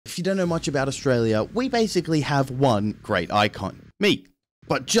If you don't know much about Australia, we basically have one great icon, me.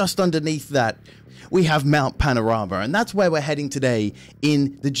 But just underneath that, we have Mount Panorama, and that's where we're heading today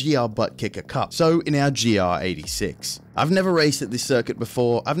in the GR Buttkicker Cup. So in our GR86. I've never raced at this circuit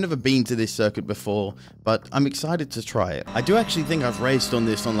before, I've never been to this circuit before, but I'm excited to try it. I do actually think I've raced on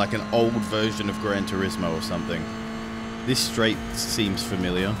this on like an old version of Gran Turismo or something. This straight seems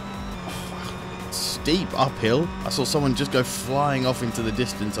familiar. Oh, steep uphill. I saw someone just go flying off into the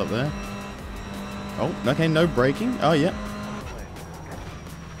distance up there. Oh, okay, no braking. Oh, yeah.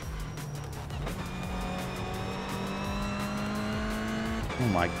 Oh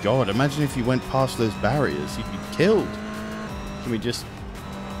my god, imagine if you went past those barriers, you'd be killed. Can we just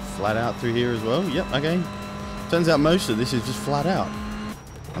flat out through here as well? Yep, okay. Turns out most of this is just flat out.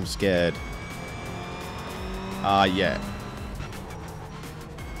 I'm scared. Ah, yeah.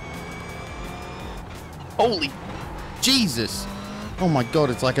 Holy Jesus! Oh my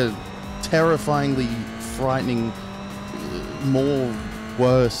god, it's like a terrifyingly frightening, more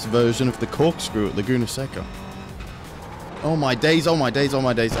worse version of the corkscrew at Laguna Seca. Oh my days, oh my days, oh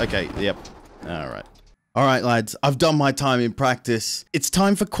my days. Okay, yep. Alright. Alright, lads. I've done my time in practice. It's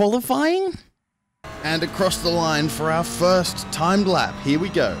time for qualifying? And across the line for our first timed lap. Here we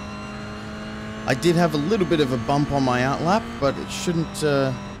go. I did have a little bit of a bump on my outlap, but it shouldn't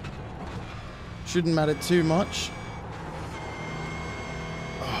matter too much.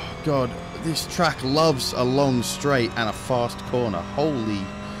 Oh, God. This track loves a long straight and a fast corner. Holy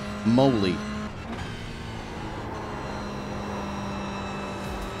moly.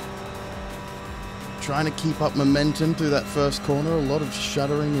 Trying to keep up momentum through that first corner. A lot of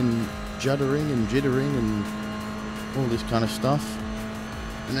shuddering and juddering and jittering and all this kind of stuff.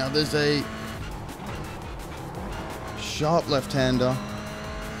 And now there's a sharp left-hander.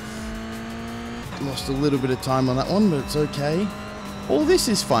 Lost a little bit of time on that one, but it's okay. All this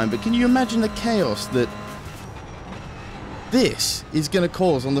is fine, but can you imagine the chaos that this is going to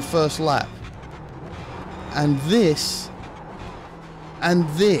cause on the first lap? And this. And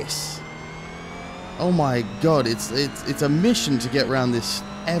this. Oh my god, it's a mission to get around this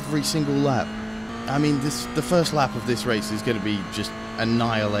every single lap. I mean, the first lap of this race is going to be just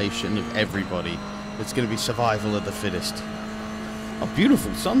annihilation of everybody. It's going to be survival of the fittest. A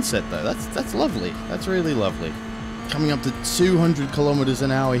beautiful sunset though. That's lovely. That's really lovely. Coming up to 200 kilometers an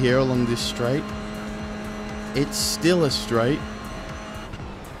hour here along this straight. It's still a straight.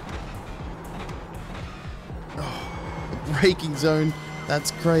 Oh, the braking zone. That's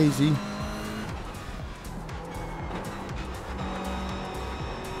crazy.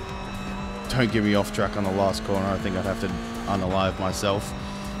 Don't get me off track on the last corner. I think I'd have to unalive myself.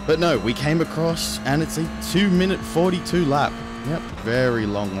 But no, we came across and it's a 2-minute 42 lap. Yep, very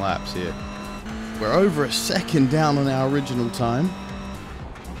long laps here. We're over a second down on our original time.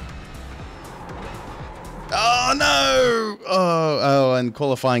 Oh no! Oh, and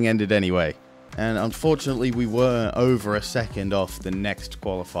qualifying ended anyway. And unfortunately, we were over a second off the next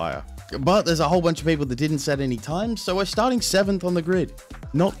qualifier. But there's a whole bunch of people that didn't set any times, so we're starting 7th on the grid.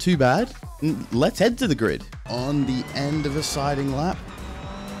 Not too bad. Let's head to the grid. On the end of a siding lap.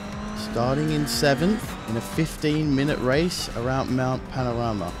 Starting in 7th in a 15-minute race around Mount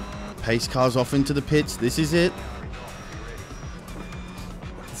Panorama. Pace cars off into the pits. This is it.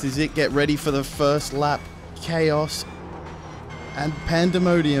 This is it. Get ready for the first lap. Chaos and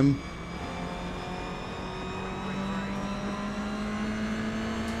pandemonium.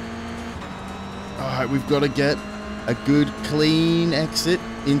 Alright, we've got to get a good, clean exit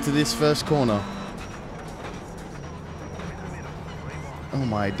into this first corner. Oh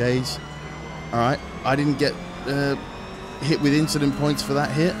my days. Alright, I didn't get hit with incident points for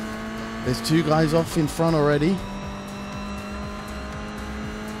that hit. There's 2 guys off in front already.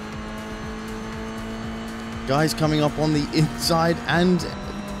 Guys coming up on the inside and,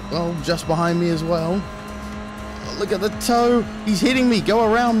 well, just behind me as well. Oh, look at the toe. He's hitting me. Go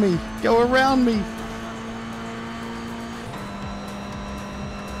around me. Go around me.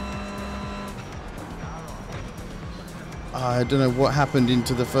 I don't know what happened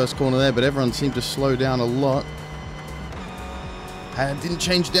into the first corner there, but everyone seemed to slow down a lot. And it didn't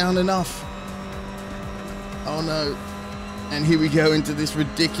change down enough. Oh no. And here we go into this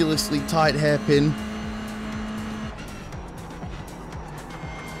ridiculously tight hairpin.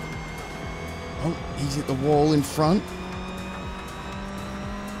 Oh, he's hit the wall in front.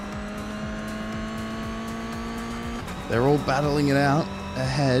 They're all battling it out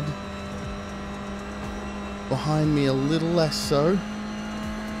ahead. Behind me a little less so.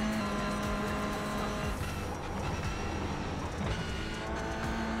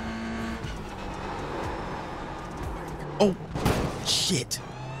 Oh, shit.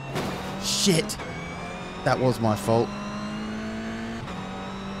 Shit. That was my fault.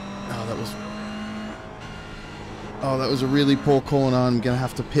 Oh, that was a really poor corner. I'm going to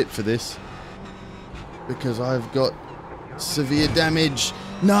have to pit for this. Because I've got severe damage.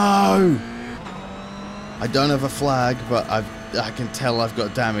 No! I don't have a flag, but I can tell I've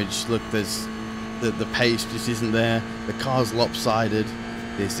got damage. Look, there's the pace just isn't there. The car's lopsided.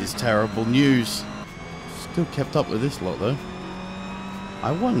 This is terrible news. Still kept up with this lot though.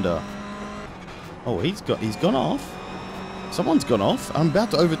 I wonder. Oh, he's gone off. Someone's gone off. I'm about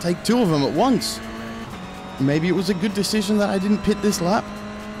to overtake two of them at once. Maybe it was a good decision that I didn't pit this lap.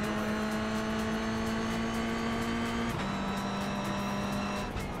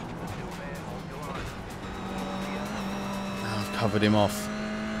 I've covered him off.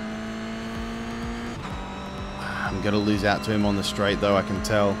 I'm going to lose out to him on the straight though, I can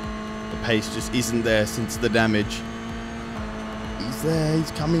tell. The pace just isn't there since the damage. He's there, he's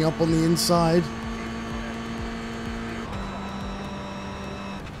coming up on the inside.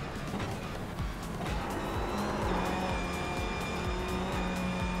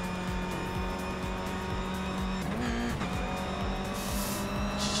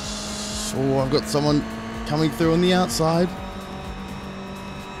 Oh, I've got someone coming through on the outside.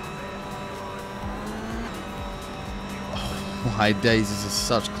 Oh, my days, this is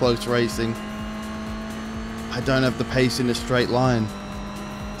such close racing. I don't have the pace in a straight line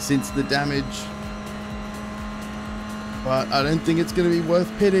since the damage. But I don't think it's going to be worth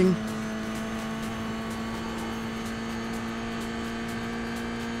pitting.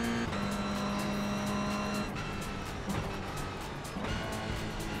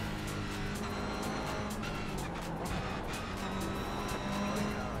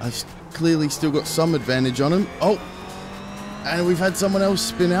 I've clearly still got some advantage on him. Oh, and we've had someone else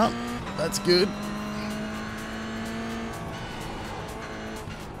spin out. That's good.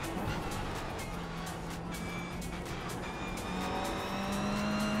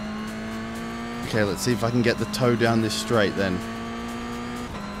 Okay, let's see if I can get the toe down this straight then.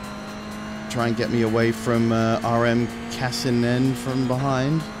 Try and get me away from RM Cassinen from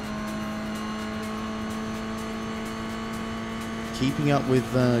behind. Keeping up with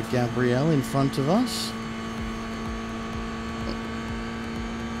Gabrielle in front of us.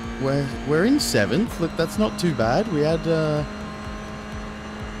 We're in 7th. Look, that's not too bad. We had our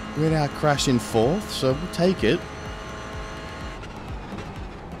crash in 4th, so we'll take it.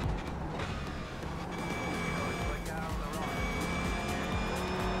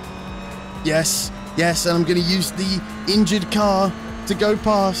 Yes, yes, and I'm going to use the injured car to go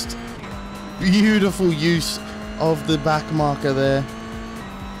past. Beautiful use of the back marker there.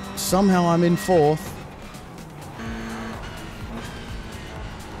 Somehow I'm in 4th.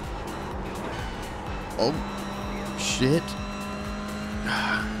 Oh, shit.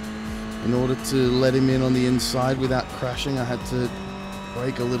 In order to let him in on the inside without crashing, I had to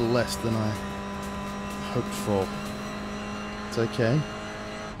brake a little less than I hoped for. It's okay.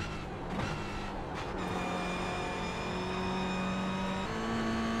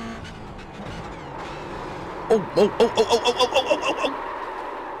 Oh.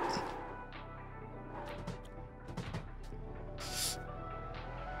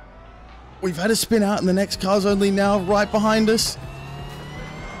 We've had a spin out and the next car's only now right behind us.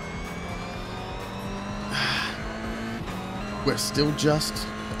 We're still just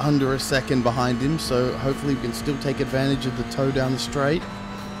under a second behind him, so hopefully we can still take advantage of the toe down the straight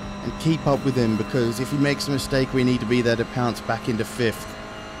and keep up with him, because if he makes a mistake, we need to be there to pounce back into 5th.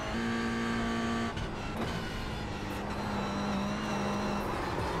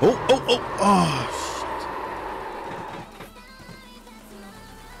 Oh,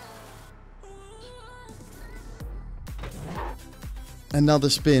 shit. Another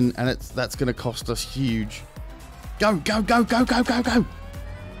spin, and that's going to cost us huge. Go.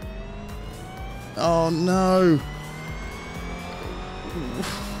 Oh, no.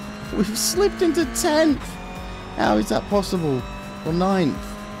 We've slipped into 10th. How is that possible? Or 9th?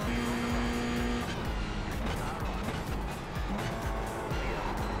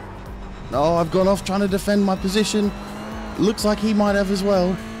 Oh, I've gone off trying to defend my position. Looks like he might have as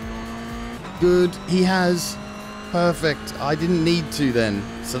well. Good, he has. Perfect. I didn't need to then,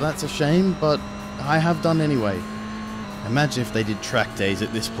 so that's a shame, but I have done anyway. Imagine if they did track days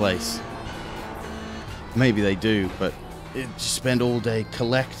at this place. Maybe they do, but just spend all day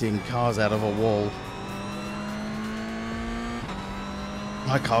collecting cars out of a wall.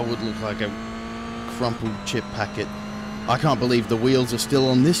 My car would look like a crumpled chip packet. I can't believe the wheels are still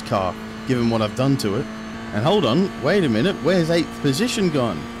on this car, given what I've done to it. And hold on, wait a minute, where's 8th position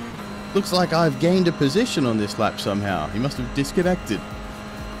gone? Looks like I've gained a position on this lap somehow. He must have disconnected.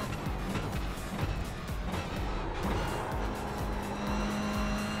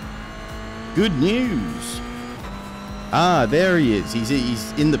 Good news. Ah, there he is.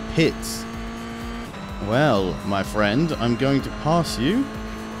 He's in the pits. Well, my friend, I'm going to pass you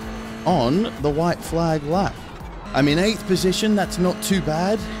on the white flag lap. I'm in 8th position. That's not too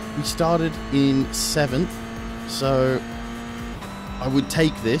bad. We started in 7th, so I would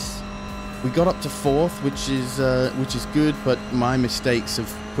take this. We got up to 4th, which is good, but my mistakes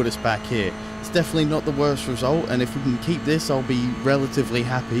have put us back here. It's definitely not the worst result, and if we can keep this, I'll be relatively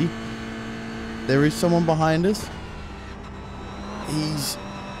happy. There is someone behind us. He's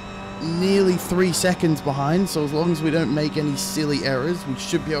nearly 3 seconds behind, so as long as we don't make any silly errors, we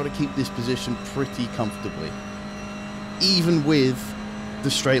should be able to keep this position pretty comfortably, even with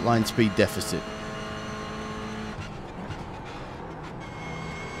the straight line speed deficit.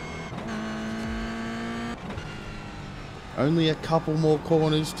 Only a couple more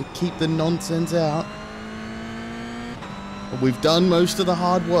corners to keep the nonsense out. But we've done most of the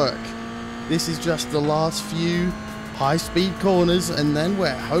hard work. This is just the last few high-speed corners, and then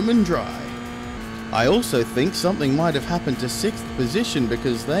we're home and dry. I also think something might have happened to 6th position,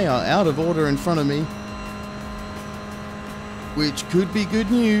 because they are out of order in front of me, which could be good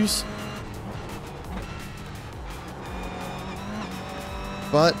news.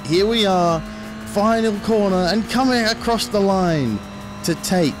 But here we are, final corner, and coming across the line to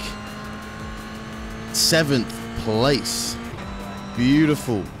take 7th place.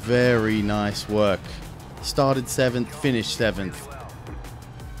 Beautiful, very nice work. Started 7th, finished 7th.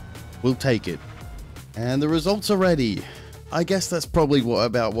 We'll take it. And the results are ready. I guess that's probably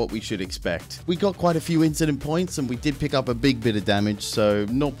about what we should expect. We got quite a few incident points, and we did pick up a big bit of damage, so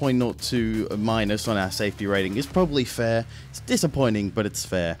 0.02 minus on our safety rating is probably fair. It's disappointing, but it's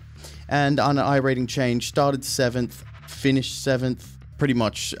fair. And on an iRating change, started 7th, finished 7th. Pretty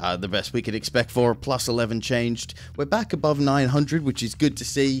much the best we could expect for a plus 11 changed. We're back above 900, which is good to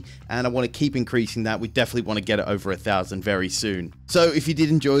see, and I want to keep increasing that. We definitely want to get it over 1,000 very soon. So if you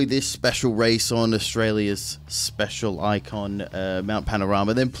did enjoy this special race on Australia's special icon, Mount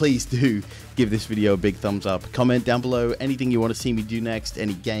Panorama, then please do give this video a big thumbs up. Comment down below anything you want to see me do next,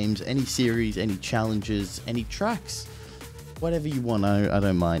 any games, any series, any challenges, any tracks. Whatever you want, I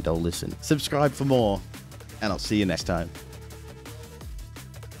don't mind, I'll listen. Subscribe for more, and I'll see you next time.